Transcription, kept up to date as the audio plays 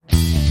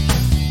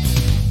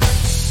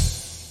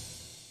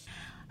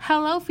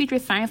Hello, future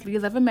science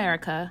leaders of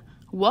America.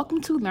 Welcome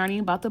to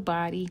Learning About the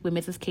Body with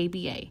Mrs.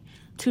 KBA.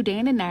 Today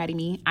in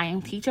anatomy, I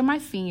am teaching my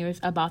seniors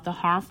about the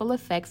harmful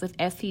effects of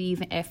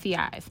STDs and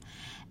STIs.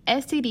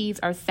 STDs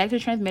are sexually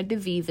transmitted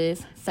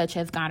diseases such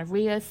as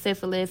gonorrhea,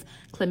 syphilis,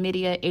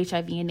 chlamydia,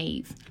 HIV, and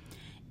AIDS.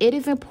 It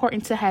is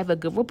important to have a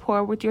good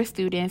rapport with your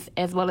students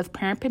as well as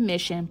parent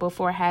permission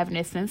before having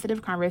a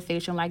sensitive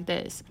conversation like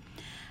this.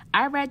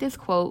 I read this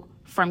quote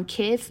from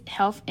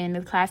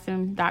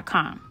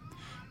kidshealthintheclassroom.com.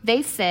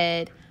 They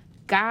said,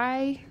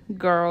 guy,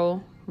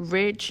 girl,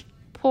 rich,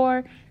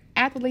 poor,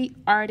 athlete,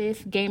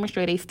 artist, gamer,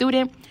 straight A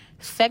student,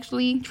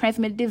 sexually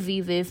transmitted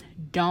diseases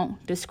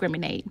don't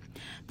discriminate.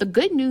 The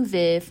good news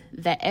is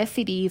that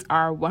STDs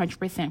are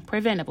 100%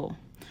 preventable.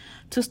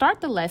 To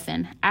start the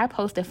lesson, I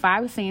posted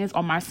 5 sayings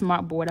on my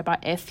smart board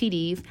about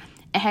STDs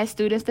and had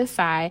students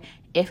decide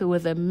if it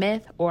was a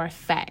myth or a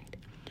fact.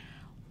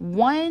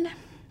 One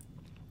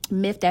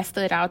myth that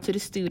stood out to the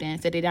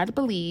students that they did not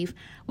believe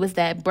was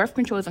that birth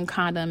controls and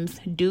condoms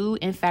do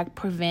in fact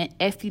prevent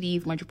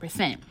STDs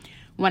 100%.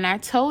 When I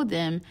told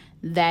them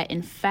that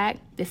in fact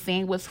the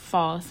saying was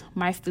false,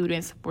 my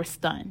students were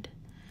stunned.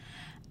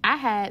 I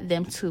had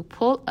them to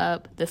pull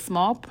up the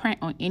small print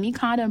on any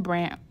condom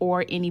brand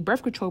or any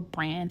birth control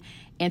brand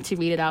and to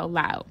read it out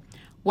loud.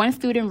 One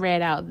student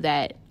read out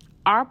that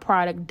our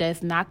product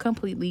does not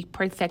completely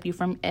protect you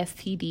from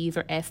STDs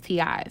or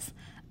STIs.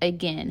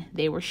 Again,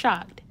 they were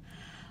shocked.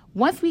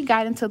 Once we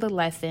got into the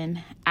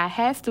lesson, I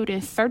had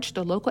students search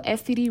the local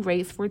STD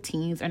rates for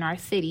teens in our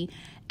city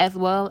as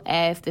well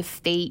as the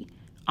state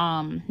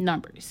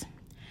numbers.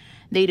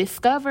 They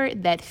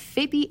discovered that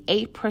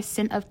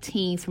 58% of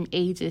teens from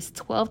ages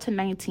 12 to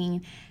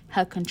 19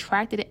 had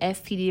contracted an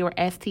STD or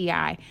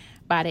STI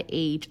by the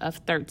age of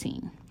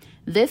 13.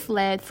 This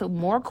led to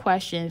more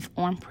questions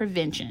on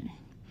prevention.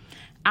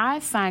 I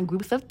assigned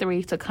groups of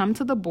 3 to come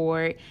to the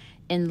board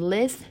and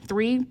list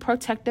 3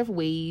 protective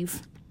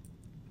ways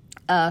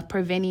of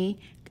preventing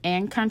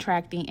and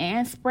contracting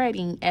and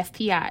spreading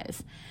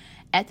STIs.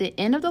 At the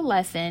end of the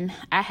lesson,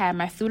 I had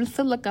my students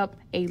to look up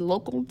a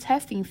local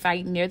testing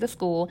site near the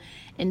school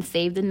and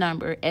save the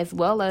number, as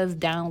well as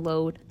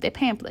download the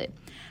pamphlet.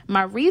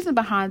 My reason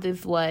behind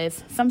this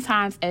was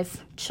sometimes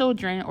as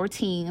children or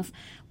teens,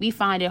 we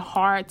find it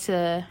hard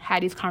to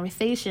have these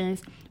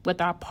conversations with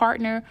our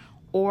partner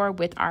or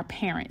with our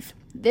parents.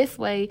 This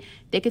way,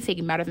 they can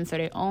take matters into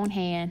their own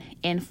hand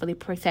and fully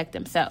protect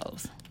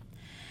themselves.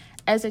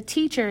 As a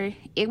teacher,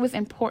 it was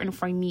important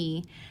for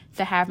me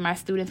to have my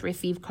students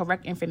receive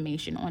correct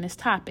information on this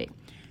topic.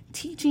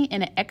 Teaching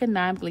in an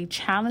economically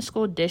challenged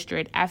school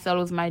district, I felt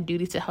it was my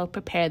duty to help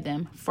prepare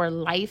them for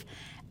life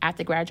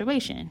after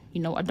graduation,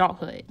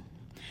 adulthood.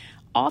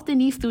 Often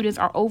these students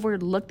are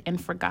overlooked and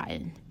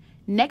forgotten.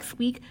 Next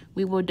week,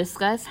 we will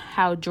discuss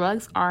how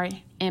drugs are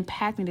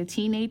impacting the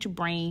teenage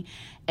brain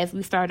as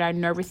we start our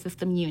nervous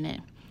system unit.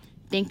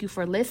 Thank you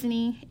for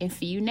listening and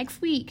see you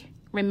next week.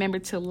 Remember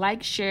to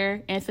like,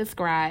 share, and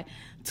subscribe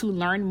to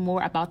learn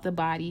more about the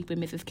body with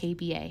Mrs.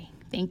 KBA.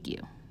 Thank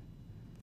you.